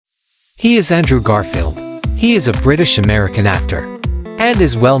He is Andrew Garfield. He is a British-American actor and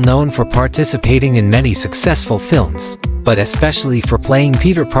is well known for participating in many successful films, but especially for playing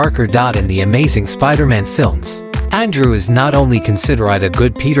Peter Parker. In the Amazing Spider-Man films, Andrew is not only considered a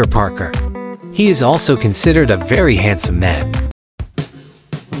good Peter Parker, he is also considered a very handsome man.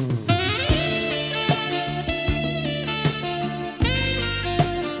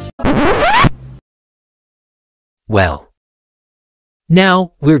 Well,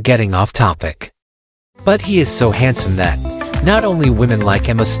 now we're getting off topic. But he is so handsome that not only women like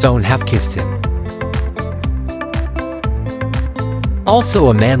Emma Stone have kissed him. Also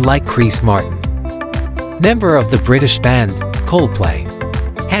a man like Chris Martin, member of the British band Coldplay,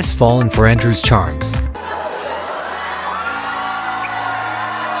 has fallen for Andrew's charms.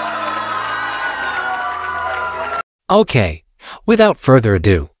 Okay, without further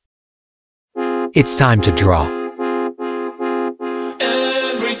ado, it's time to draw.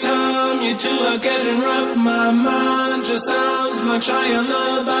 Every time you two are getting rough, my mind just sounds like Shia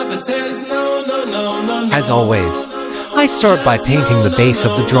LaBeouf. It says no, no, no, no, no. As always, I start by painting the base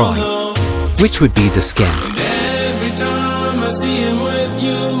of the drawing, which would be the skin. Every time I see him with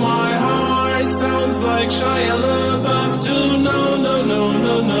you, my heart sounds like Shia LaBeouf too. No, no, no,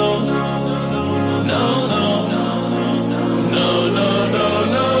 no, no, no, no, no, no, no, no,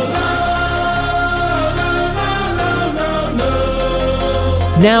 no.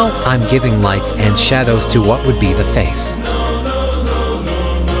 Now I'm giving lights and shadows to what would be the face.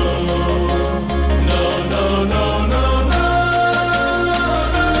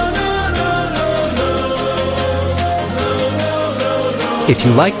 If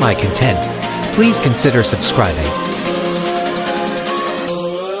you like my content, please consider subscribing.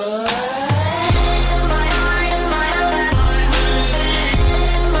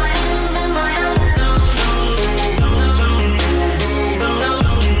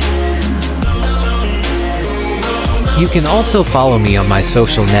 You can also follow me on my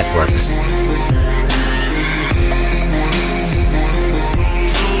social networks.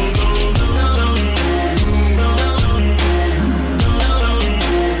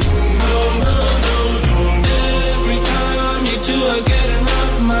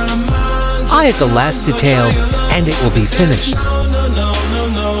 I add the last details and it will be finished.